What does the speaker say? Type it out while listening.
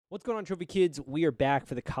What's going on, Trophy Kids? We are back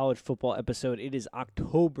for the college football episode. It is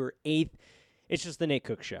October 8th. It's just the Nate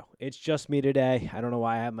Cook Show. It's just me today. I don't know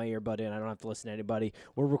why I have my earbud in. I don't have to listen to anybody.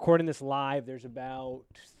 We're recording this live. There's about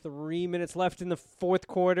 3 minutes left in the fourth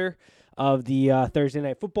quarter of the Thursday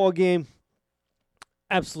night football game.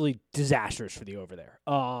 Absolutely disastrous for the over there.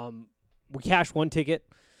 We cashed one ticket,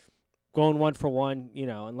 going 1 for 1,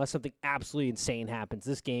 unless something absolutely insane happens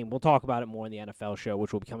this game. We'll talk about it more in the NFL show,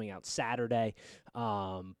 which will be coming out Saturday.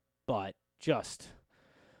 But just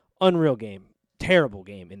unreal game. Terrible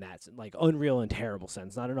game in that, like unreal in terrible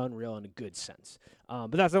sense, not an unreal in a good sense.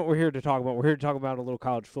 But that's not what we're here to talk about. We're here to talk about a little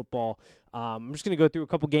college football. I'm just going to go through a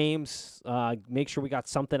couple games, make sure we got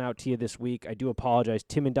something out to you this week. I do apologize.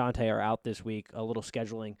 Tim and Dante are out this week, a little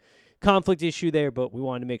scheduling conflict issue there, but we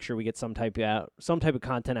wanted to make sure we get some type of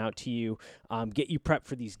content out to you, get you prepped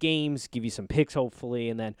for these games, give you some picks hopefully,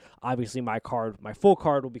 and then obviously my full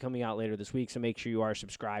card will be coming out later this week, so make sure you are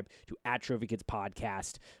subscribed to @TrophyKids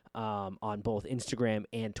Podcast on both Instagram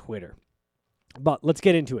and Twitter. But let's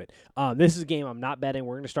get into it. This is a game I'm not betting.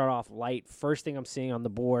 We're going to start off light. First thing I'm seeing on the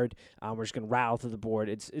board, we're just going to rattle through the board.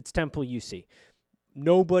 It's Temple UC.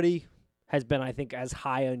 Nobody has been, I think, as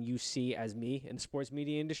high on UC as me in the sports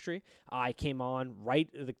media industry. I came on right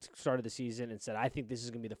at the start of the season and said, I think this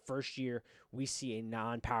is going to be the first year we see a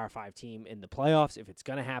non-Power 5 team in the playoffs. If it's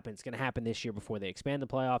going to happen, it's going to happen this year before they expand the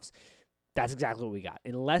playoffs. That's exactly what we got.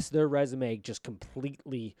 Unless their resume just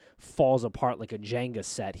completely falls apart like a Jenga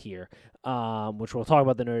set here, which we'll talk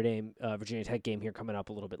about the Notre Dame Virginia Tech game here coming up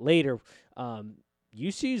a little bit later.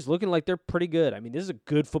 UC's looking like they're pretty good. I mean, this is a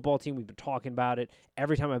good football team. We've been talking about it.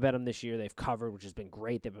 Every time I bet them this year, they've covered, which has been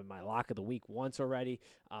great. They've been my lock of the week once already.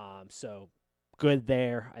 So good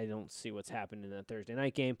there. I don't see what's happened in that Thursday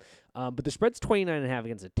night game. But the spread's 29.5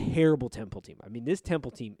 against a terrible Temple team. I mean, this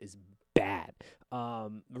Temple team is bad.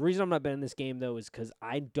 The reason I'm not betting this game, though, is because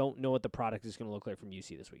I don't know what the product is going to look like from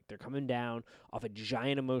UC this week. They're coming down off a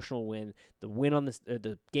giant emotional win,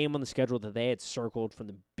 the game on the schedule that they had circled from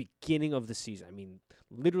the beginning of the season. I mean,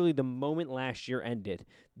 literally the moment last year ended,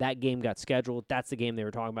 that game got scheduled. That's the game they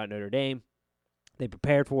were talking about, Notre Dame. They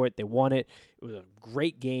prepared for it. They won it. It was a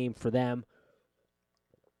great game for them.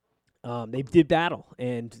 They did battle,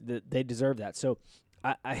 and they deserve that. So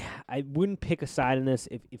I wouldn't pick a side in this.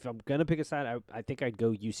 If I'm going to pick a side, I think I'd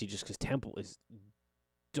go UC just because Temple is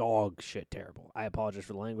dog shit terrible. I apologize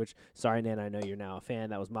for the language. Sorry, Nan, I know you're now a fan.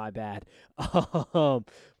 That was my bad.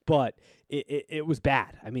 But it was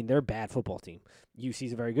bad. I mean, they're a bad football team.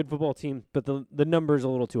 UC's a very good football team, but the number's a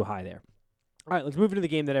little too high there. All right, let's move into the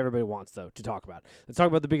game that everybody wants, though, to talk about. Let's talk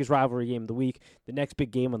about the biggest rivalry game of the week, the next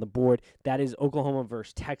big game on the board. That is Oklahoma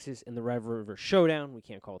versus Texas in the Red River Showdown. We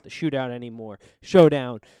can't call it the shootout anymore.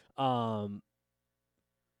 Showdown.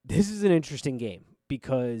 This is an interesting game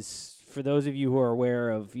because for those of you who are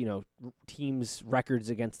aware of, teams'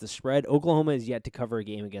 records against the spread, Oklahoma is yet to cover a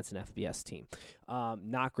game against an FBS team.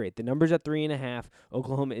 Not great. The number's at 3.5.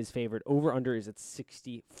 Oklahoma is favored. Over-under is at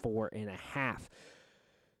 64.5.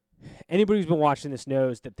 Anybody who's been watching this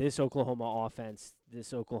knows that this Oklahoma offense,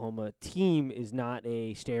 this Oklahoma team is not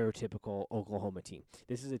a stereotypical Oklahoma team.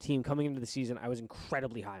 This is a team coming into the season I was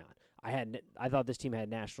incredibly high on. I thought this team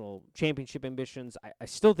had national championship ambitions. I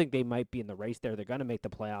still think they might be in the race there. They're going to make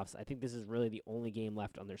the playoffs. I think this is really the only game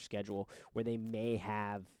left on their schedule where they may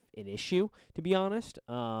have an issue, to be honest.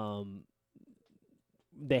 They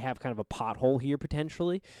have kind of a pothole here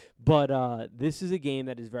potentially, but this is a game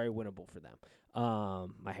that is very winnable for them.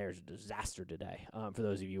 My hair is a disaster today, for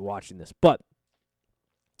those of you watching this. But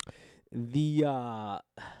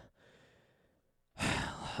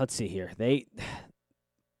let's see here.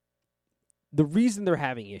 The reason they're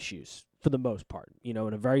having issues, for the most part, in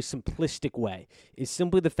a very simplistic way, is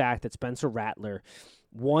simply the fact that Spencer Rattler,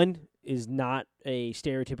 one, is not a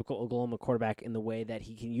stereotypical Oklahoma quarterback in the way that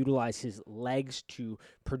he can utilize his legs to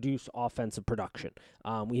produce offensive production.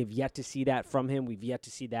 We have yet to see that from him. We've yet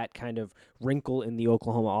to see that kind of wrinkle in the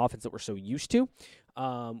Oklahoma offense that we're so used to.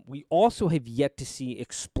 We also have yet to see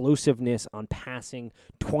explosiveness on passing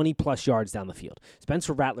 20-plus yards down the field.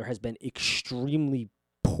 Spencer Rattler has been extremely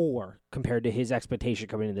poor compared to his expectation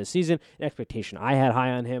coming into this season, an expectation I had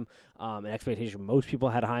high on him, an expectation most people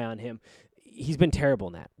had high on him. He's been terrible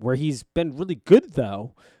in that. Where he's been really good,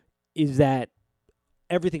 though, is that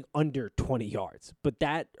everything under 20 yards. But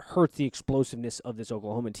that hurts the explosiveness of this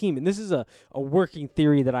Oklahoma team. And this is a working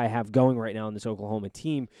theory that I have going right now on this Oklahoma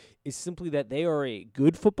team, is simply that they are a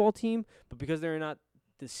good football team, but because they're not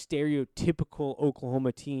the stereotypical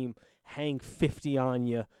Oklahoma team, hang 50 on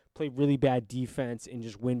you, play really bad defense, and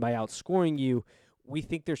just win by outscoring you, we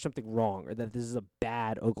think there's something wrong or that this is a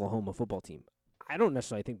bad Oklahoma football team. I don't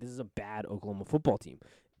necessarily think this is a bad Oklahoma football team.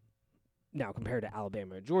 Now, compared to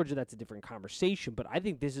Alabama and Georgia, that's a different conversation, but I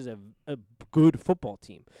think this is a good football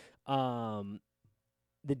team.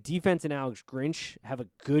 The defense and Alex Grinch have a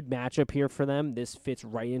good matchup here for them. This fits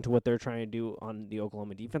right into what they're trying to do on the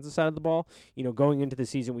Oklahoma defensive side of the ball. Going into the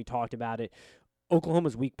season, we talked about it.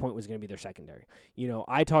 Oklahoma's weak point was going to be their secondary.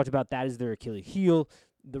 I talked about that as their Achilles heel.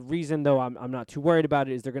 The reason, though, I'm not too worried about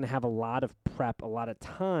it is they're going to have a lot of prep, a lot of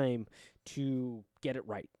time to get it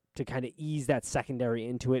right, to kind of ease that secondary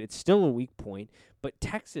into it. It's still a weak point, but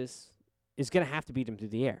Texas is going to have to beat them through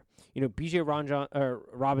the air. B.J.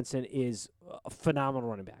 Robinson is a phenomenal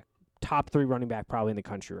running back, top 3 running back probably in the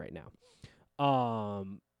country right now,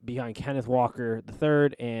 behind Kenneth Walker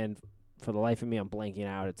III, and for the life of me, I'm blanking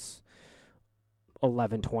out. It's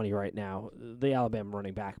 11-20 right now, the Alabama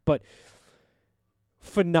running back, but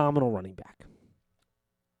phenomenal running back.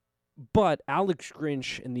 But Alex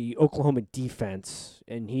Grinch and the Oklahoma defense,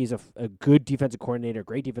 and he's a good defensive coordinator,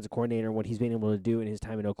 great defensive coordinator, what he's been able to do in his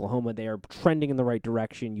time in Oklahoma, they are trending in the right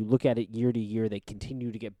direction. You look at it year to year, they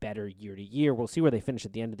continue to get better year to year. We'll see where they finish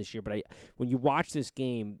at the end of this year, but when you watch this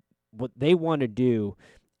game, what they want to do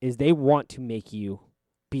is they want to make you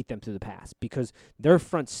beat them through the pass because their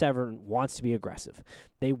front seven wants to be aggressive.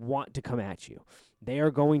 They want to come at you. They are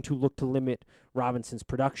going to look to limit Robinson's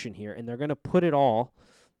production here, and they're going to put it all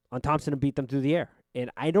on Thompson and beat them through the air.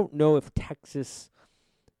 And I don't know if Texas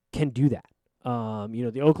can do that.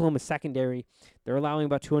 The Oklahoma secondary, they're allowing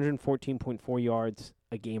about 214.4 yards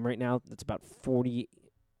a game right now. That's about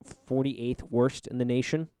 48th worst in the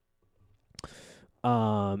nation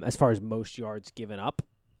as far as most yards given up.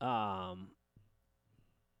 So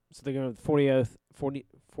they're going to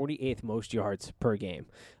 48th most yards per game.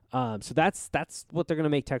 So that's what they're going to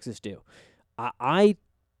make Texas do. I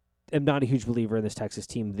am not a huge believer in this Texas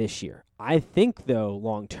team this year. I think, though,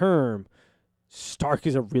 long term, Stark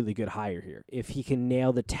is a really good hire here if he can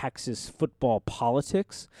nail the Texas football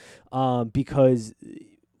politics, because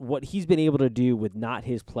what he's been able to do with not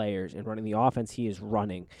his players and running the offense he is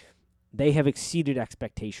running, they have exceeded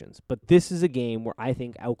expectations. But this is a game where I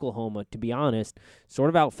think Oklahoma, to be honest, sort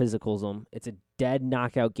of out-physicals them. It's a dead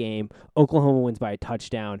knockout game. Oklahoma wins by a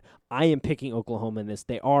touchdown. I am picking Oklahoma in this.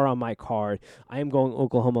 They are on my card. I am going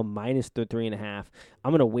Oklahoma minus the 3.5.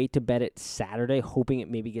 I'm going to wait to bet it Saturday, hoping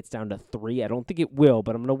it maybe gets down to 3. I don't think it will,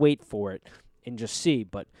 but I'm going to wait for it and just see.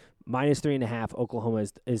 But minus 3.5, Oklahoma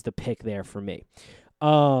is the pick there for me.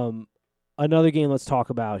 Another game let's talk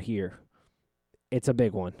about here. It's a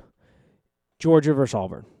big one. Georgia versus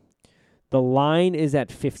Auburn. The line is at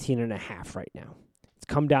 15.5 right now. It's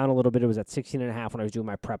come down a little bit. It was at 16.5 when I was doing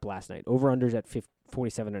my prep last night. Over-unders at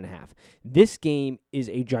 47.5. This game is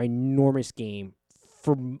a ginormous game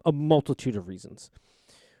for a multitude of reasons.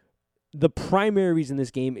 The primary reason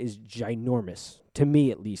this game is ginormous, to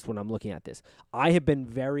me at least, when I'm looking at this, I have been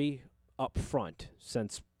very upfront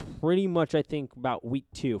since pretty much, I think, about week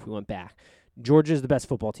 2, if we went back. Georgia is the best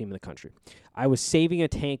football team in the country. I was saving a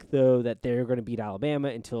tank, though, that they're going to beat Alabama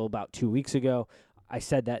until about 2 weeks ago. I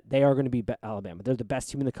said that they are going to beat Alabama. They're the best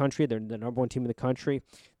team in the country. They're the number 1 team in the country.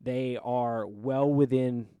 They are well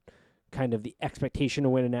within kind of the expectation to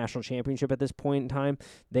win a national championship at this point in time.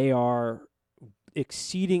 They are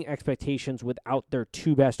exceeding expectations without their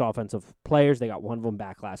 2 best offensive players. They got one of them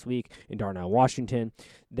back last week in Darnell Washington.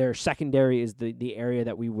 Their secondary is the area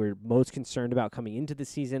that we were most concerned about coming into the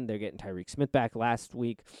season. They're getting Tyreek Smith back last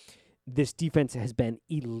week. This defense has been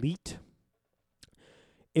elite.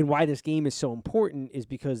 And why this game is so important is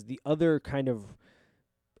because the other kind of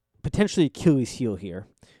potentially Achilles heel here,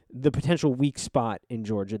 the potential weak spot in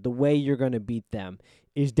Georgia, the way you're going to beat them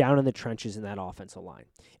is down in the trenches in that offensive line.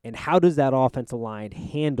 And how does that offensive line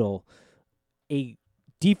handle a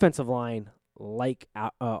defensive line like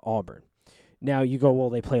Auburn? Now, you go, well,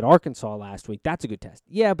 they played Arkansas last week. That's a good test.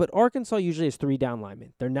 Yeah, but Arkansas usually has 3 down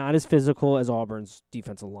linemen. They're not as physical as Auburn's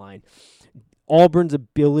defensive line. Auburn's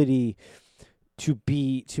ability to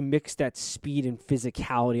mix that speed and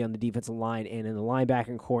physicality on the defensive line and in the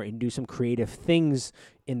linebacking core and do some creative things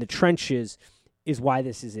in the trenches is why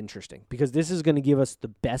this is interesting, because this is going to give us the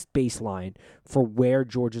best baseline for where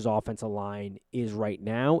Georgia's offensive line is right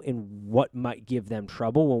now and what might give them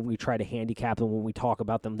trouble when we try to handicap them, when we talk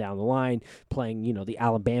about them down the line, playing, the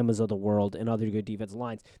Alabamas of the world and other good defensive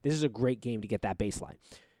lines. This is a great game to get that baseline.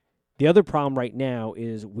 The other problem right now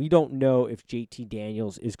is we don't know if JT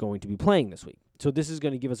Daniels is going to be playing this week. So this is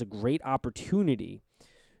going to give us a great opportunity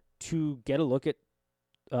to get a look at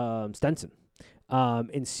Stenson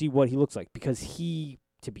and see what he looks like, because he,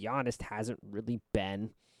 to be honest, hasn't really been,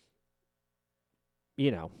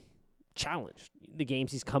 challenged. The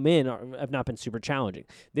games he's come in have not been super challenging.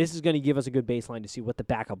 This is going to give us a good baseline to see what the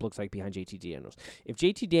backup looks like behind JT Daniels. If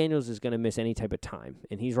JT Daniels is going to miss any type of time,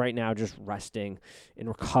 and he's right now just resting and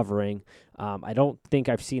recovering, I don't think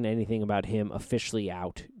I've seen anything about him officially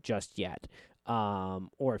out just yet,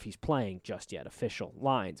 or if he's playing just yet, official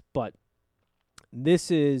lines. But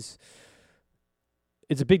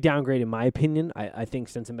it's a big downgrade in my opinion. I think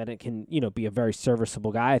Stetson Bennett can, be a very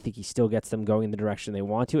serviceable guy. I think he still gets them going in the direction they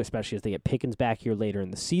want to, especially as they get Pickens back here later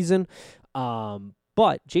in the season.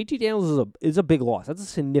 But JT Daniels is a big loss. That's a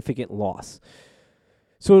significant loss.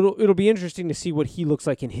 So it'll be interesting to see what he looks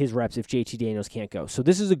like in his reps if JT Daniels can't go. So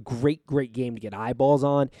this is a great game to get eyeballs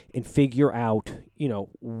on and figure out,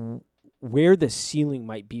 where the ceiling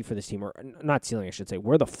might be for this team, or not ceiling, I should say,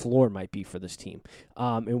 where the floor might be for this team,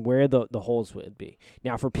 and where the holes would be.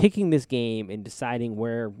 Now, for picking this game and deciding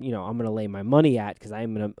where, I'm going to lay my money at, because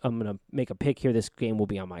I'm gonna make a pick here. This game will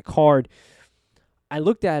be on my card. I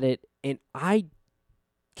looked at it, and I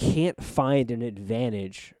can't find an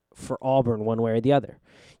advantage for Auburn one way or the other.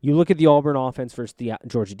 You look at the Auburn offense versus the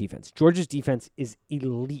Georgia defense. Georgia's defense is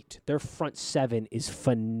elite. Their front seven is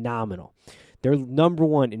phenomenal. They're number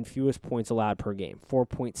one in fewest points allowed per game.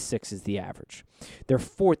 4.6 is the average. They're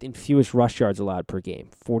fourth in fewest rush yards allowed per game.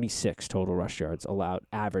 46 total rush yards allowed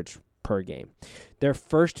average per game. Their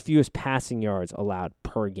first fewest passing yards allowed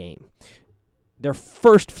per game. Their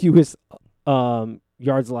first fewest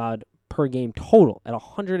yards allowed per game total at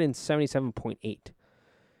 177.8.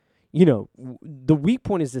 The weak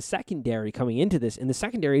point is the secondary coming into this, and the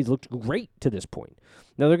secondary has looked great to this point.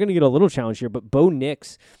 Now, they're going to get a little challenge here, but Bo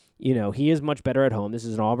Nix, he is much better at home. This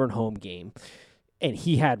is an Auburn home game, and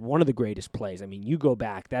he had one of the greatest plays. I mean, you go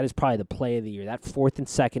back, that is probably the play of the year. That 4th and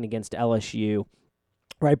 2 against LSU,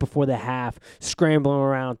 right before the half, scrambling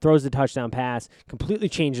around, throws the touchdown pass, completely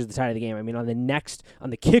changes the tide of the game. I mean, on the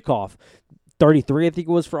kickoff, 33, I think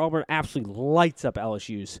it was for Auburn, absolutely lights up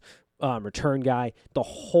LSU's return guy. The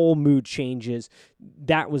whole mood changes.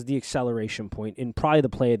 That was the acceleration point, and probably the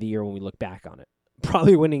play of the year when we look back on it.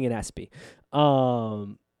 Probably winning an ESPY.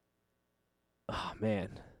 Oh,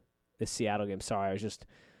 man. This Seattle game. Sorry,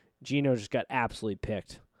 Geno just got absolutely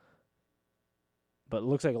picked. But it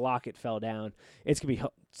looks like Lockett fell down. It's going to be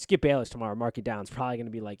Skip Bayless tomorrow. Mark it down. It's probably going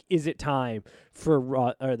to be like, is it time for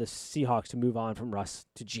the Seahawks to move on from Russ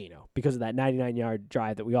to Geno? Because of that 99-yard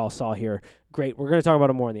drive that we all saw here. Great. We're going to talk about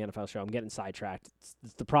it more in the NFL show. I'm getting sidetracked.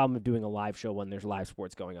 It's the problem of doing a live show when there's live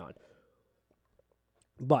sports going on.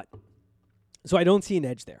 So I don't see an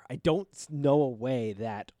edge there. I don't know a way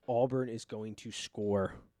that Auburn is going to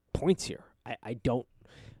score points here. I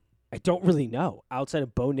don't really know, outside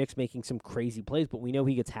of Bo Nix making some crazy plays, but we know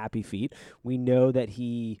he gets happy feet. We know that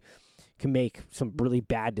he can make some really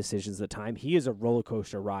bad decisions at times. He is a roller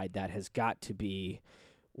coaster ride that has got to be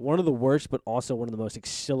one of the worst, but also one of the most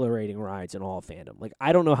exhilarating rides in all of fandom. Like,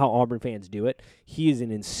 I don't know how Auburn fans do it. He is an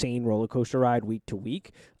insane roller coaster ride week to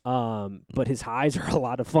week, but his highs are a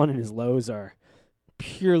lot of fun and his lows are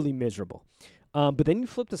purely miserable. But then you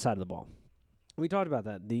flip the side of the ball. We talked about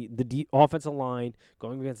that. The offensive line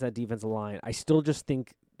going against that defensive line. I still just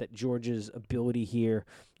think that Georgia's ability here,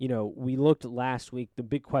 we looked last week. The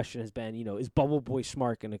big question has been, is Bubble Boy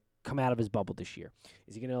Smart going to come out of his bubble this year?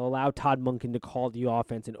 Is he going to allow Todd Monken to call the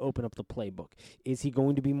offense and open up the playbook? Is he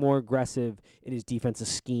going to be more aggressive in his defensive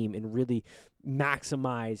scheme and really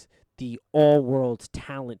maximize the all-world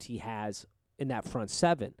talent he has in that front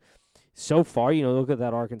seven? So far, look at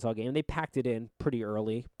that Arkansas game. They packed it in pretty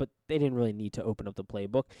early, but they didn't really need to open up the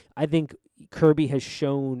playbook. I think Kirby has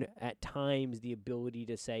shown at times the ability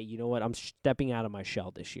to say, you know what, I'm stepping out of my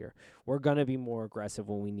shell this year. We're going to be more aggressive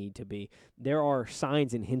when we need to be. There are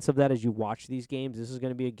signs and hints of that as you watch these games. This is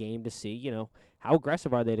going to be a game to see, how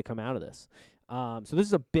aggressive are they to come out of this. So this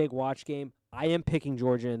is a big watch game. I am picking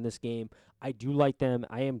Georgia in this game. I do like them.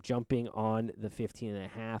 I am jumping on the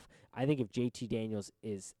 15.5. I think if JT Daniels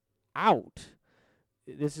is out,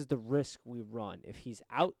 this is the risk we run. If he's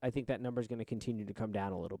out, I think that number is going to continue to come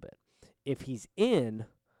down a little bit. If he's in,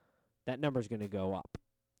 that number is going to go up.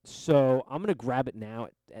 So I'm going to grab it now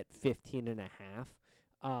at 15.5.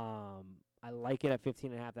 I like it at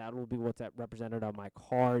 15.5. That will be what's represented on my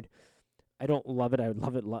card. I don't love it. I would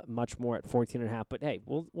love it much more at 14.5. But hey,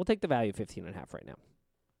 we'll take the value of 15.5 right now.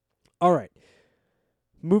 All right.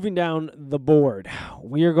 Moving down the board,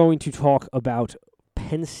 we are going to talk about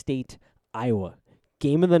Penn State, Iowa.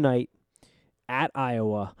 Game of the night at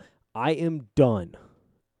Iowa. I am done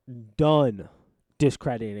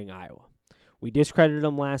discrediting Iowa. We discredited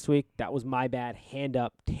them last week. That was my bad. Hand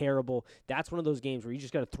up. Terrible. That's one of those games where you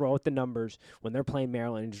just got to throw out the numbers when they're playing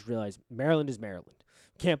Maryland and just realize Maryland is Maryland.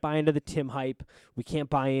 can't buy into the Tim hype. We can't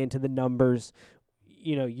buy into the numbers.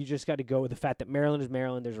 You just got to go with the fact that Maryland is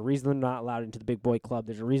Maryland. There's a reason they're not allowed into the big boy club.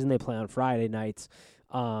 There's a reason they play on Friday nights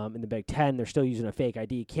in the Big Ten. They're still using a fake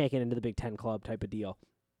ID. Can't get into the Big Ten club type of deal.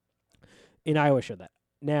 And Iowa showed that.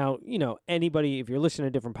 Now, anybody, if you're listening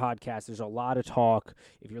to different podcasts, there's a lot of talk.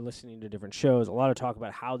 If you're listening to different shows, a lot of talk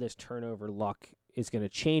about how this turnover luck is going to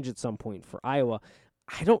change at some point for Iowa.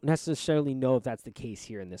 I don't necessarily know if that's the case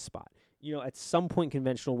here in this spot. At some point,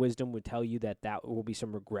 conventional wisdom would tell you that will be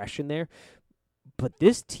some regression there. But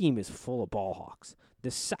this team is full of ball hawks.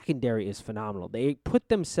 The secondary is phenomenal. They put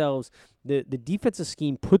themselves, the defensive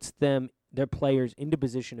scheme puts their players into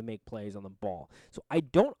position to make plays on the ball. So I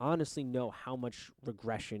don't honestly know how much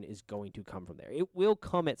regression is going to come from there. It will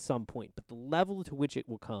come at some point, but the level to which it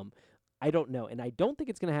will come, I don't know. And I don't think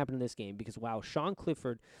it's going to happen in this game because while Sean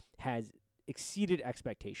Clifford has exceeded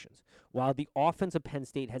expectations, while the offense of Penn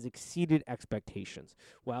State has exceeded expectations,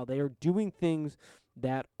 while they are doing things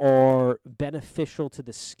that are beneficial to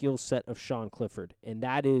the skill set of Sean Clifford, and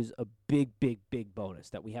that is a big, big, big bonus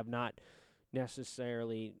that we have not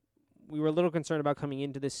necessarily. We were a little concerned about coming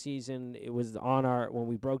into this season. It was when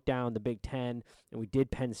we broke down the Big Ten and we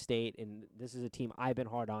did Penn State, and this is a team I've been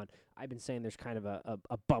hard on. I've been saying there's kind of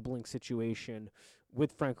a bubbling situation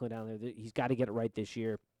with Franklin down there. He's got to get it right this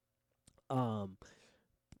year.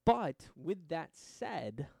 But with that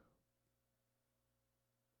said,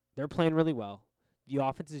 they're playing really well. The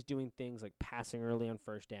offense is doing things like passing early on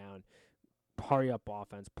first down, hurry up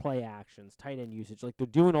offense, play actions, tight end usage. Like they're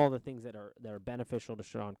doing all the things that are beneficial to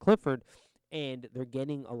Sean Clifford, and they're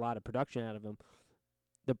getting a lot of production out of him.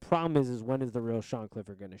 The problem is when is the real Sean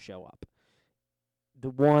Clifford going to show up?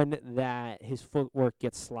 The one that his footwork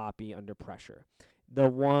gets sloppy under pressure. The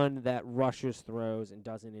one that rushes throws and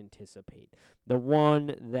doesn't anticipate. The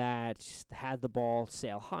one that had the ball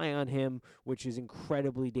sail high on him, which is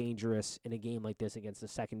incredibly dangerous in a game like this against the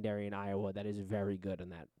secondary in Iowa that is very good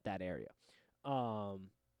in that area.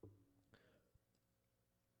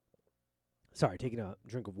 Sorry, taking a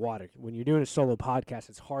drink of water. When you're doing a solo podcast,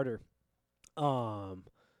 it's harder.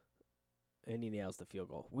 And he nails the field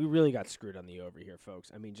goal. We really got screwed on the over here,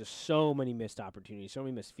 folks. I mean, just so many missed opportunities, so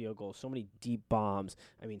many missed field goals, so many deep bombs.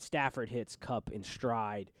 I mean, Stafford hits Kupp in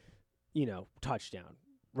stride, touchdown.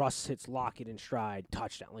 Russ hits Lockett in stride,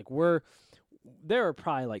 touchdown. There are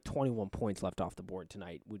probably like 21 points left off the board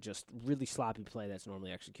tonight with just really sloppy play that's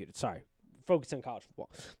normally executed. Sorry, focus on college football.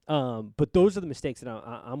 But those are the mistakes that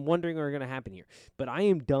I'm wondering are going to happen here. But I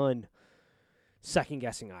am done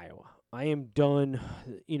second-guessing Iowa. I am done.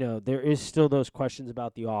 There is still those questions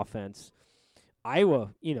about the offense. Iowa,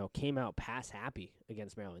 came out pass happy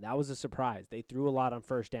against Maryland. That was a surprise. They threw a lot on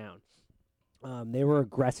first down. They were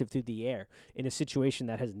aggressive through the air in a situation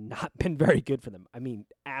that has not been very good for them. I mean,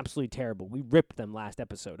 absolutely terrible. We ripped them last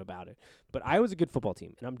episode about it. But Iowa's a good football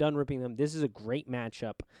team, and I'm done ripping them. This is a great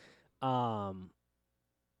matchup.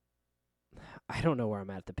 I don't know where I'm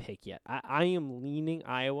at the pick yet. I am leaning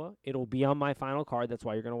Iowa. It'll be on my final card. That's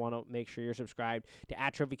why you're going to want to make sure you're subscribed to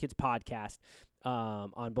 @TrophyKids Podcast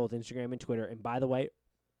on both Instagram and Twitter. And by the way,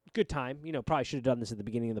 good time. Probably should have done this at the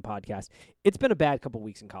beginning of the podcast. It's been a bad couple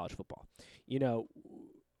weeks in college football.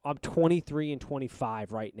 I'm 23 and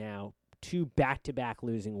 25 right now. 2 back-to-back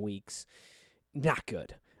losing weeks. Not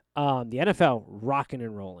good. The NFL rocking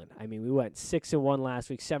and rolling. I mean, we went 6-1 last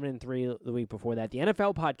week, 7-3 the week before that. The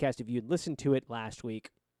NFL podcast, if you'd listened to it last week,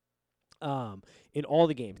 in all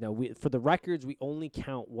the games. Now, for the records, we only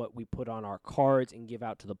count what we put on our cards and give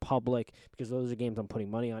out to the public because those are games I'm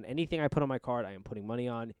putting money on. Anything I put on my card, I am putting money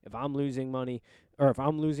on. If I'm losing money, or if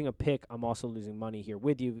I'm losing a pick, I'm also losing money here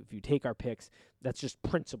with you. If you take our picks, that's just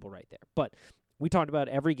principle right there. But we talked about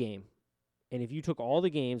every game. And if you took all the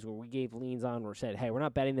games where we gave leans on or said, hey, we're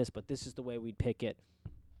not betting this, but this is the way we'd pick it,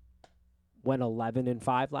 went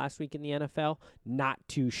 11-5 last week in the NFL. Not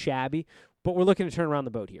too shabby, but we're looking to turn around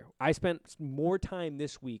the boat here. I spent more time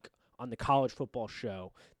this week on the college football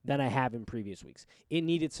show than I have in previous weeks. It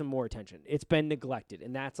needed some more attention. It's been neglected,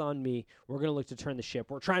 and that's on me. We're going to look to turn the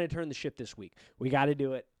ship. We're trying to turn the ship this week. We got to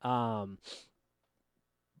do it.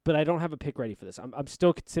 But I don't have a pick ready for this. I'm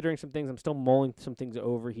still considering some things. I'm still mulling some things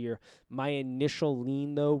over here. My initial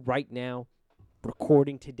lean, though, right now,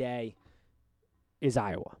 recording today, is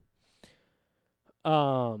Iowa.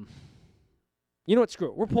 You know what? Screw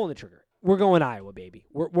it. We're pulling the trigger. We're going Iowa, baby.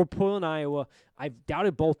 We're pulling Iowa. I've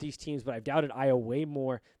doubted both these teams, but I've doubted Iowa way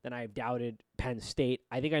more than I've doubted Penn State.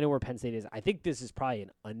 I think I know where Penn State is. I think this is probably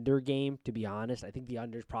an under game, to be honest. I think the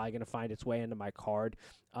under is probably going to find its way into my card.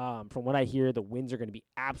 From what I hear, the winds are going to be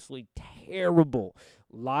absolutely terrible.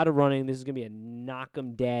 A lot of running. This is going to be a knock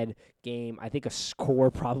 'em dead game. I think a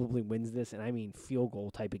score probably wins this, and I mean field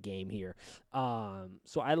goal type of game here.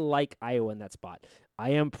 So I like Iowa in that spot.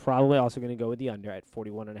 I am probably also going to go with the under at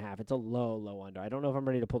 41.5. It's a low under. I don't know if I'm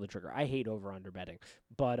ready to pull the trigger. I hate over-under betting,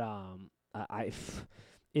 but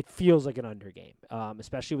it feels like an under game,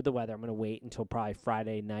 especially with the weather. I'm going to wait until probably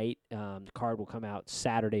Friday night. The card will come out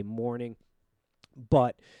Saturday morning,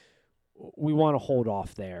 but we want to hold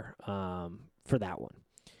off there for that one.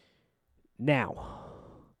 Now,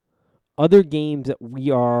 other games that we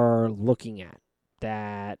are looking at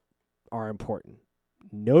that are important.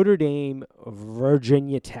 Notre Dame,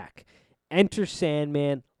 Virginia Tech. Enter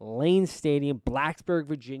Sandman, Lane Stadium, Blacksburg,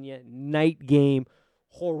 Virginia, night game.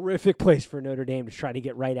 Horrific place for Notre Dame to try to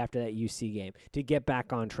get right after that UC game, to get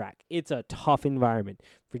back on track. It's a tough environment.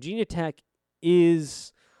 Virginia Tech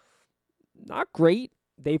is not great.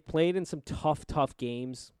 They've played in some tough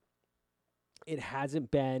games. It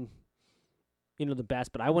hasn't been, the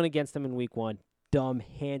best, but I went against them in week 1.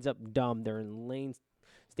 Hands up dumb. They're in Lane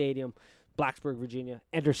Stadium, Blacksburg, Virginia.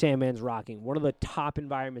 Enter Sandman's rocking. One of the top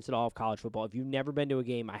environments in all of college football. If you've never been to a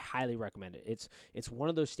game, I highly recommend it. It's one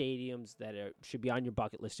of those stadiums that should be on your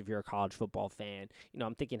bucket list if you're a college football fan.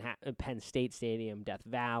 I'm thinking Penn State Stadium, Death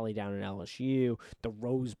Valley down in LSU, the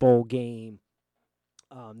Rose Bowl game.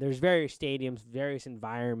 There's various stadiums, various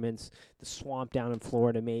environments, the swamp down in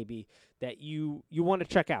Florida maybe, that you want to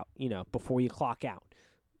check out, before you clock out.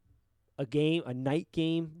 A night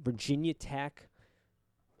game, Virginia Tech,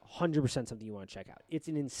 100% something you want to check out. It's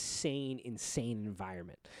an insane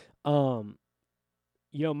environment.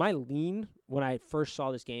 My lean when I first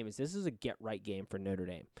saw this game is this is a get-right game for Notre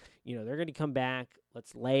Dame. They're going to come back.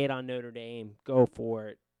 Let's lay it on Notre Dame. Go for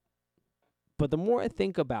it. But the more I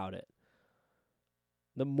think about it,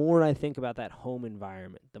 the more I think about that home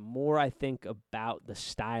environment, the more I think about the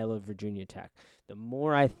style of Virginia Tech, the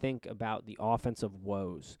more I think about the offensive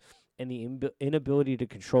woes and the inability to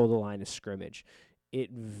control the line of scrimmage,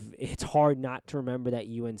 it's hard not to remember that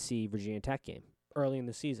UNC Virginia Tech game early in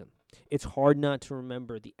the season. It's hard not to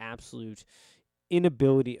remember the absolute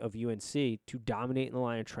inability of UNC to dominate in the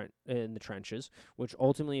line of in the trenches, which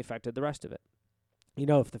ultimately affected the rest of it.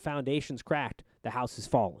 If the foundation's cracked, the house is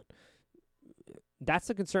fallen. That's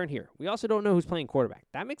the concern here. We also don't know who's playing quarterback.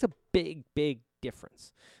 That makes a big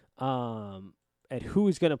difference at who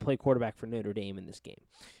is going to play quarterback for Notre Dame in this game.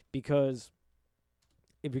 Because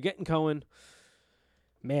if you're getting Cohen,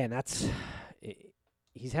 man,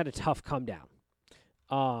 he's had a tough come down.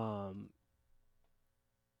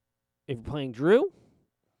 If you're playing Drew,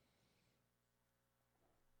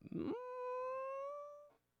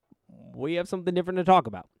 we have something different to talk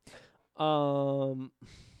about.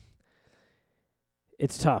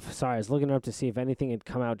 It's tough. Sorry, I was looking up to see if anything had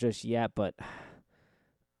come out just yet, but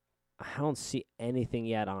I don't see anything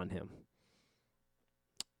yet on him.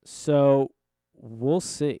 So we'll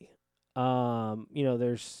see.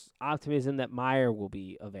 There's optimism that Meyer will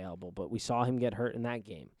be available, but we saw him get hurt in that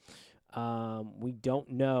game. We don't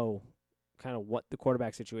know kind of what the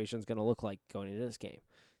quarterback situation is going to look like going into this game.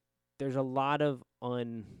 There's a lot of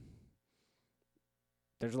unknowns.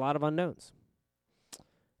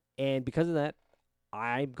 And because of that,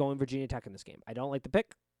 I'm going Virginia Tech in this game. I don't like the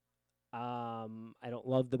pick. I don't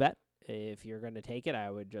love the bet. If you're going to take it, I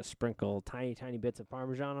would just sprinkle tiny bits of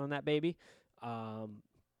Parmesan on that baby.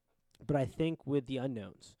 But I think with the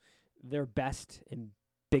unknowns, their best and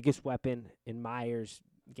biggest weapon in Myers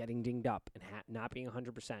getting dinged up and not being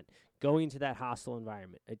 100%, going to that hostile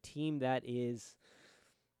environment, a team that is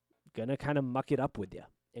going to kind of muck it up with you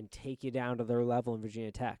and take you down to their level in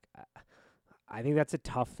Virginia Tech. I think that's a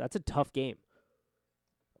tough game.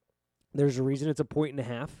 There's a reason it's a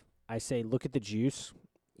 1.5. I say look at the juice.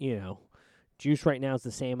 Juice right now is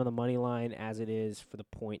the same on the money line as it is for the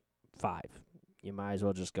 0.5. You might as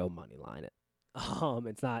well just go money line it.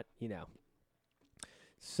 It's not,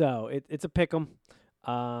 So it's a pick 'em.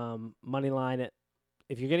 Money line it.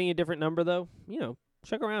 If you're getting a different number though,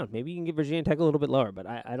 check around. Maybe you can get Virginia Tech a little bit lower, but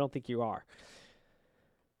I don't think you are.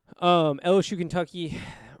 LSU Kentucky,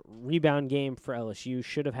 rebound game for LSU.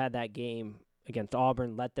 Should have had that game against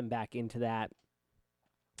Auburn, let them back into that.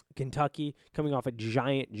 Kentucky, coming off a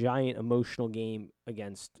giant emotional game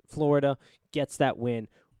against Florida, gets that win.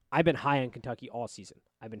 I've been high on Kentucky all season.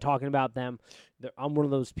 I've been talking about them. I'm one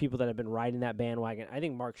of those people that have been riding that bandwagon. I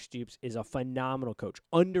think Mark Stoops is a phenomenal coach.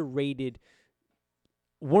 Underrated.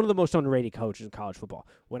 One of the most underrated coaches in college football.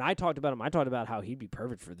 When I talked about him, I talked about how he'd be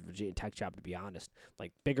perfect for the Virginia Tech job, to be honest.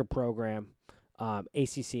 Like, bigger program.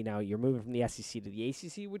 ACC now, you're moving from the SEC to the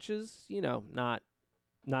ACC, which is, not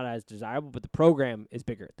as desirable, but the program is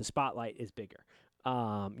bigger. The spotlight is bigger.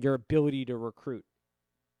 Your ability to recruit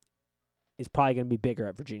is probably going to be bigger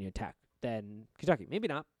at Virginia Tech than Kentucky. Maybe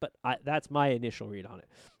not, but that's my initial read on it.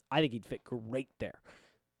 I think he'd fit great there.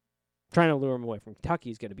 Trying to lure him away from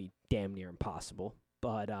Kentucky is going to be damn near impossible,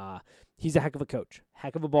 but he's a heck of a coach,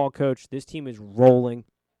 heck of a ball coach. This team is rolling.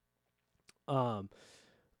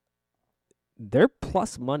 They're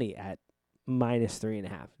plus money at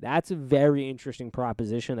 -3.5. That's a very interesting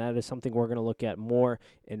proposition. That is something we're going to look at more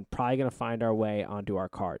and probably going to find our way onto our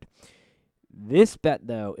card. This bet,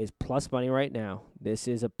 though, is plus money right now. This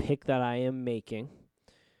is a pick that I am making.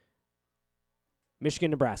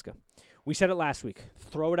 Michigan, Nebraska. We said it last week.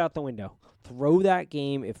 Throw it out the window. Throw that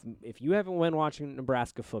game. If you haven't been watching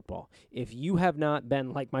Nebraska football, if you have not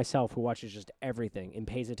been like myself who watches just everything and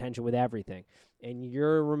pays attention with everything, and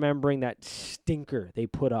you're remembering that stinker they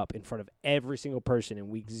put up in front of every single person in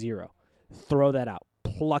week 0, throw that out.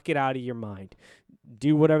 Pluck it out of your mind.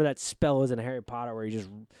 Do whatever that spell is in Harry Potter where he just,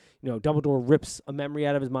 Dumbledore rips a memory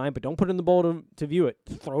out of his mind, but don't put it in the bowl to view it.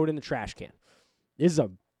 Throw it in the trash can. This is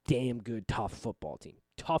a damn good, tough football team.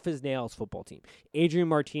 Tough as nails football team. Adrian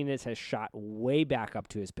Martinez has shot way back up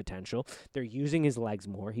to his potential. They're using his legs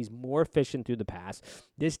more. He's more efficient through the pass.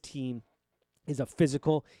 This team is a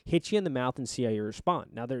physical, hit you in the mouth and see how you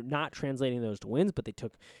respond. Now, they're not translating those to wins, but they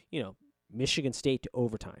took, Michigan State to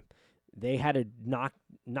overtime. They had a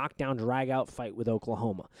knockdown, drag-out fight with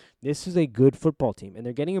Oklahoma. This is a good football team, and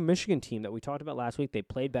they're getting a Michigan team that we talked about last week. They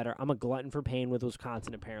played better. I'm a glutton for pain with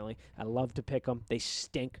Wisconsin, apparently. I love to pick them. They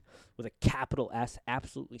stink with a capital S.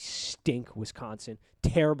 Absolutely stink, Wisconsin.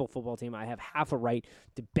 Terrible football team. I have half a right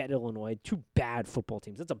to bet Illinois. 2 bad football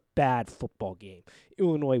teams. That's a bad football game.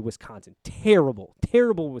 Illinois, Wisconsin. Terrible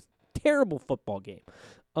football game.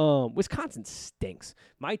 Wisconsin stinks.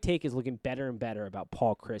 My take is looking better and better about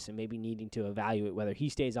Paul Chryst and maybe needing to evaluate whether he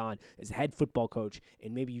stays on as head football coach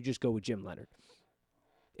and maybe you just go with Jim Leonhard.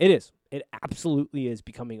 It is. It absolutely is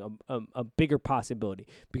becoming a bigger possibility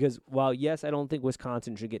because while, yes, I don't think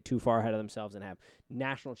Wisconsin should get too far ahead of themselves and have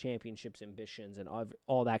national championships ambitions and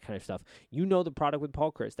all that kind of stuff. The product with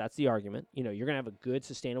Paul Chryst. That's the argument. You're going to have a good,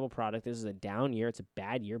 sustainable product. This is a down year. It's a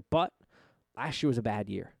bad year, but last year was a bad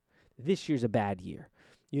year. This year's a bad year.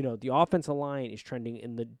 The offensive line is trending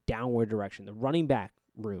in the downward direction. The running back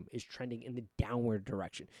room is trending in the downward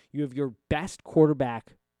direction. You have your best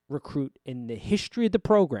quarterback recruit in the history of the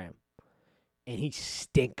program, and he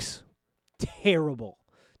stinks. Terrible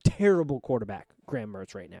quarterback, Graham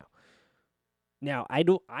Mertz right now. Now,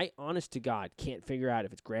 I honest to God can't figure out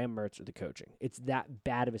if it's Graham Mertz or the coaching. It's that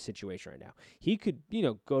bad of a situation right now. He could,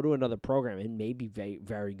 go to another program and may be very,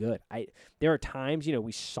 very good. There are times,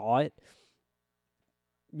 we saw it,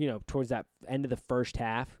 towards that end of the first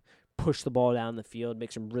half, push the ball down the field,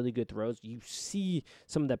 make some really good throws. You see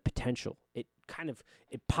some of that potential. It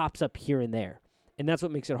pops up here and there. And that's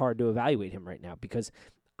what makes it hard to evaluate him right now because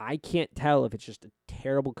I can't tell if it's just a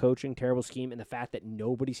terrible coaching, terrible scheme, and the fact that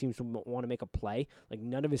nobody seems to want to make a play. Like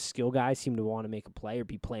none of his skill guys seem to want to make a play or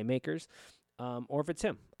be playmakers, or if it's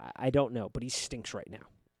him. I don't know, but he stinks right now.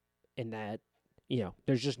 And that,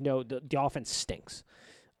 there's just the offense stinks.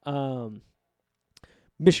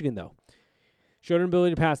 Michigan, though, showed an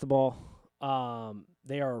ability to pass the ball.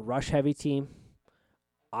 They are a rush-heavy team.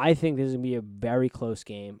 I think this is going to be a very close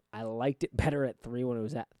game. I liked it better at 3 when it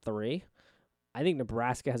was at 3. I think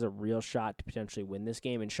Nebraska has a real shot to potentially win this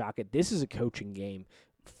game and shock it. This is a coaching game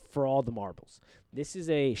for all the marbles. This is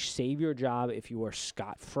a save your job if you are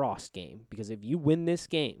Scott Frost game because if you win this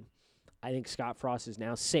game, I think Scott Frost is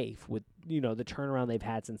now safe with, the turnaround they've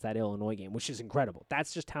had since that Illinois game, which is incredible.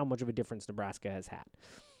 That's just how much of a difference Nebraska has had.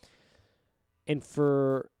 And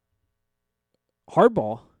for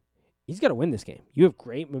Harbaugh, he's got to win this game. You have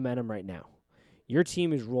great momentum right now. Your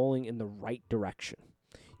team is rolling in the right direction.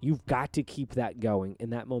 You've got to keep that going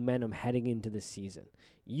and that momentum heading into the season.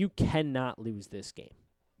 You cannot lose this game.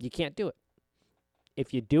 You can't do it.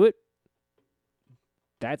 If you do it,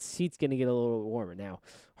 that seat's going to get a little warmer. Now,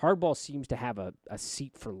 Harbaugh seems to have a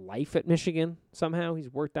seat for life at Michigan somehow. He's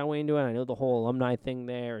worked that way into it. I know the whole alumni thing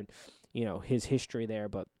there and, his history there,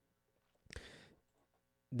 but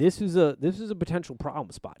this is a potential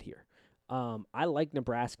problem spot here. I like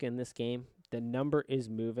Nebraska in this game. The number is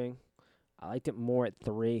moving. I liked it more at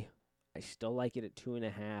 3. I still like it at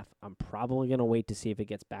 2.5. I'm probably going to wait to see if it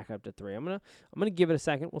gets back up to 3. I'm gonna give it a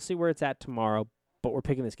second. We'll see where it's at tomorrow. But we're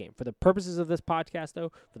picking this game. For the purposes of this podcast,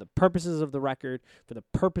 though, for the purposes of the record, for the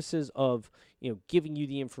purposes of, giving you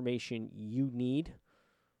the information you need,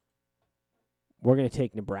 we're going to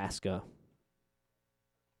take Nebraska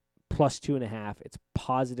plus 2.5. It's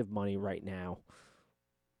positive money right now.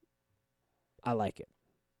 I like it.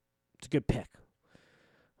 It's a good pick.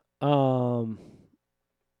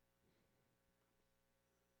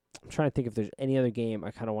 I'm trying to think if there's any other game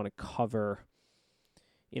I kind of want to cover.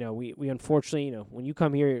 We unfortunately, when you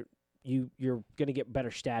come here, you're going to get better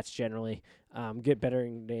stats generally, get better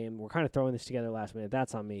in game. We're kind of throwing this together last minute.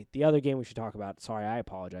 That's on me. The other game we should talk about, sorry, I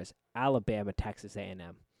apologize, Alabama, Texas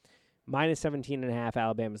A&M. Minus 17.5,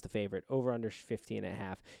 Alabama's the favorite. Over under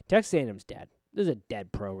 15.5. Texas A&M's dead. This is a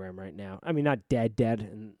dead program right now. I mean, not dead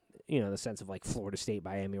in, the sense of like Florida State,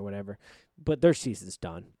 Miami or whatever, but their season's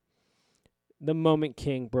done. The moment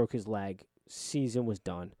King broke his leg, season was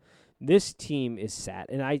done. This team is sad,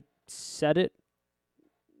 and I said it,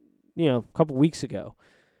 a couple weeks ago.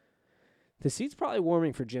 The seat's probably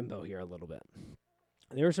warming for Jimbo here a little bit.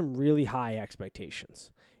 There are some really high expectations,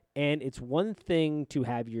 and it's one thing to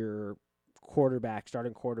have your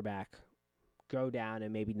starting quarterback, go down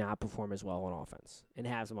and maybe not perform as well on offense and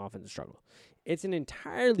have some offensive struggle. It's an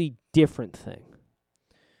entirely different thing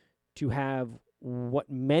to have what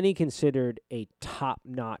many considered a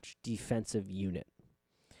top-notch defensive unit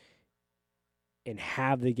and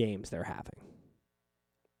have the games they're having.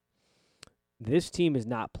 This team is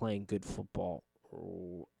not playing good football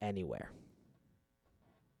anywhere.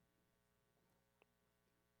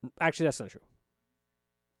 Actually, that's not true.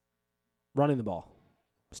 Running the ball,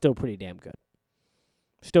 still pretty damn good.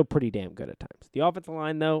 Still pretty damn good at times. The offensive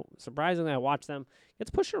line, though, surprisingly, I watch them,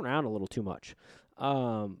 it's pushing around a little too much.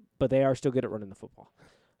 But they are still good at running the football.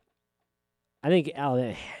 I think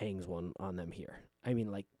Alabama hangs one on them here. I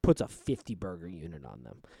mean, puts a 50-burger unit on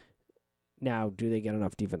them. Now, do they get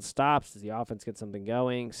enough defense stops? Does the offense get something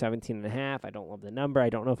going? 17.5. I don't love the number.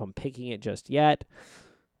 I don't know if I'm picking it just yet.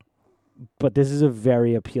 But this is a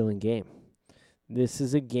very appealing game. This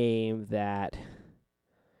is a game that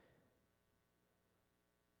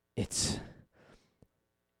it's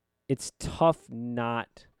tough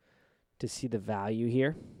not to see the value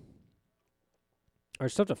here. Or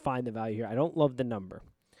it's tough to find the value here. I don't love the number.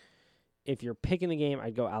 If you're picking the game,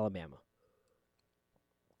 I'd go Alabama.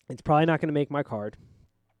 It's probably not going to make my card.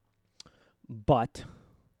 But,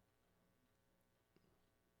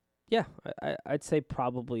 yeah, I'd say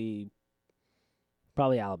probably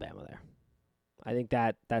Alabama there. I think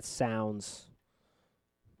that sounds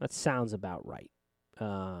about right.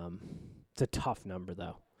 It's a tough number,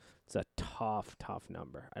 though. It's a tough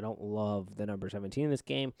number. I don't love the number 17 in this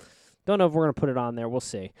game. Don't know if we're going to put it on there. We'll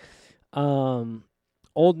see.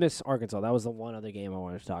 Ole Miss, Arkansas. That was the one other game I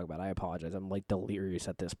wanted to talk about. I apologize. I'm delirious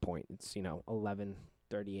at this point. It's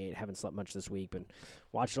 11:38. Haven't slept much this week. Been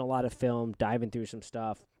watching a lot of film, diving through some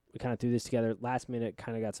stuff. We kind of threw this together last minute.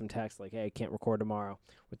 Kind of got some text hey, I can't record tomorrow.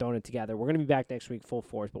 We're throwing it together. We're going to be back next week full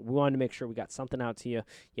force, but we wanted to make sure we got something out to you.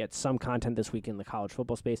 You had some content this week in the college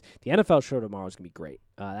football space. The NFL show tomorrow is going to be great.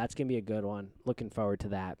 That's going to be a good one. Looking forward to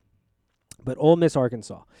that. But Ole Miss,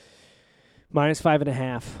 Arkansas. Minus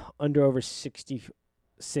 5.5, under over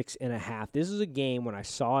 66.5. This is a game when I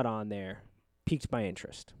saw it on there, piqued my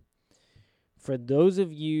interest. For those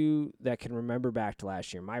of you that can remember back to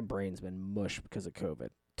last year, my brain's been mush because of COVID.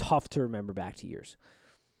 Tough to remember back to years.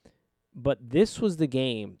 But this was the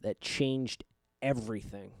game that changed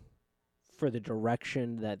everything for the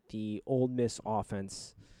direction that the Ole Miss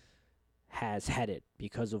offense has headed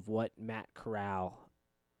because of what Matt Corral,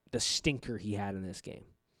 the stinker he had in this game.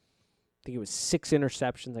 I think it was 6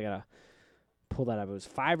 interceptions. I got to pull that up. It was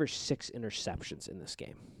 5 or 6 interceptions in this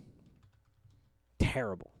game.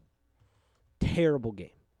 Terrible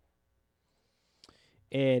game.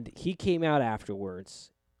 And he came out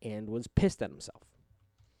afterwards and was pissed at himself.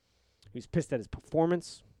 He was pissed at his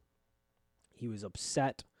performance. He was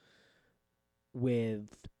upset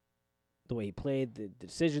with the way he played, the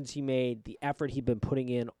decisions he made, the effort he'd been putting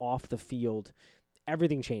in off the field.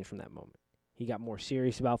 Everything changed from that moment. He got more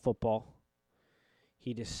serious about football.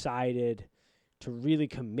 He decided to really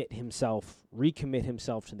recommit himself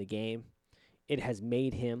to the game. It has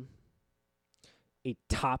made him a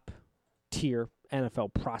top-tier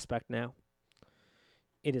NFL prospect now.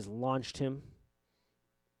 It has launched him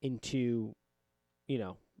into,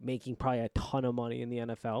 making probably a ton of money in the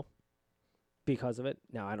NFL because of it.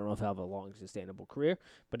 Now, I don't know if he'll have a long, sustainable career,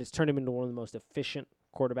 but it's turned him into one of the most efficient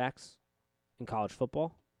quarterbacks in college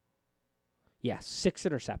football. Yeah, 6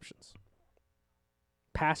 interceptions.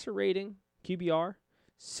 Passer rating, QBR,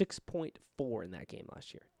 6.4 in that game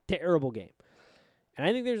last year. Terrible game. And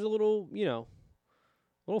I think there's a little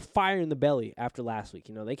fire in the belly after last week.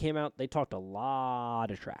 They came out, they talked a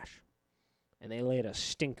lot of trash. And they laid a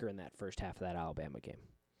stinker in that first half of that Alabama game.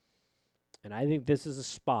 And I think this is a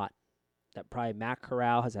spot that probably Matt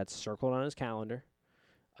Corral has had circled on his calendar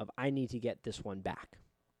of I need to get this one back.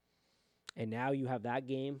 And now you have that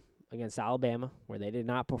game against Alabama where they did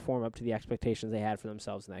not perform up to the expectations they had for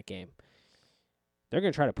themselves in that game. they're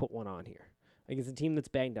going to try to put one on here against a team that's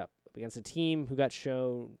banged up, against a team who got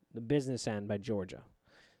shown the business end by Georgia,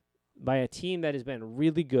 by a team that has been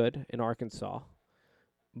really good in Arkansas,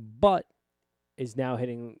 but is now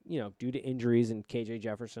hitting, due to injuries in KJ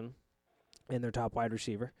Jefferson and their top wide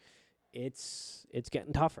receiver. It's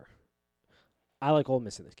getting tougher. I like Ole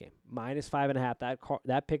Miss in this game. -5.5.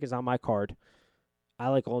 That pick is on my card. I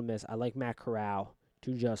like Ole Miss. I like Matt Corral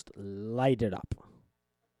to just light it up.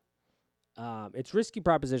 It's risky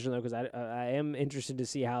proposition, though, because I am interested to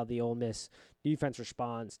see how the Ole Miss defense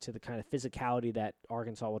responds to the kind of physicality that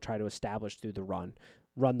Arkansas will try to establish through the run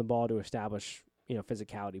the ball to establish,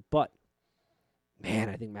 physicality. But, man,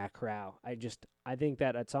 I think Matt Corral, I think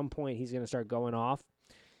that at some point he's going to start going off,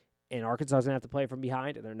 and Arkansas is going to have to play from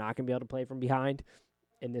behind, and they're not going to be able to play from behind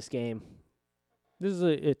in this game. This is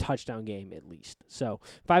a touchdown game at least. So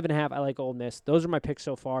 5.5, I like Ole Miss. Those are my picks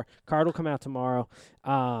so far. Card will come out tomorrow.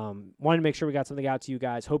 Wanted to make sure we got something out to you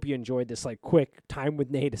guys. Hope you enjoyed this quick time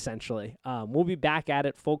with Nate, essentially. We'll be back at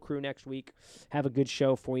it, full crew next week. Have a good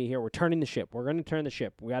show for you here. We're turning the ship. We're going to turn the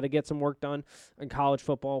ship. We got to get some work done in college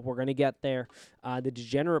football. We're going to get there. The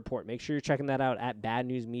Degenerate Report, make sure you're checking that out at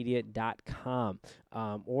badnewsmedia.com.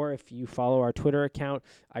 Or if you follow our Twitter account,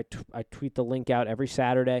 I tweet the link out every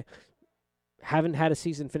Saturday. Haven't had a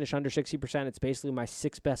season finish under 60%. It's basically my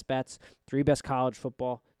 6 best bets, 3 best college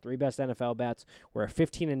football, 3 best NFL bets. We're at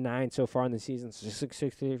 15-9 so far in the season, so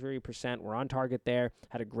 63%. We're on target there.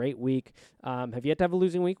 Had a great week. Have yet to have a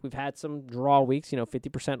losing week. We've had some draw weeks,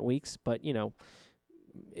 50% weeks, but,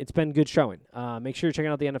 it's been good showing. Make sure you're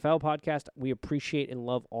checking out the NFL podcast. We appreciate and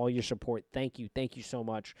love all your support. Thank you. Thank you so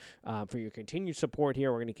much for your continued support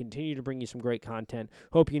here. We're going to continue to bring you some great content.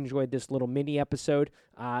 Hope you enjoyed this little mini episode.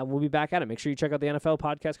 We'll be back at it. Make sure you check out the NFL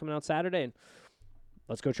podcast coming out Saturday, and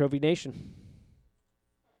let's go Trophy Nation.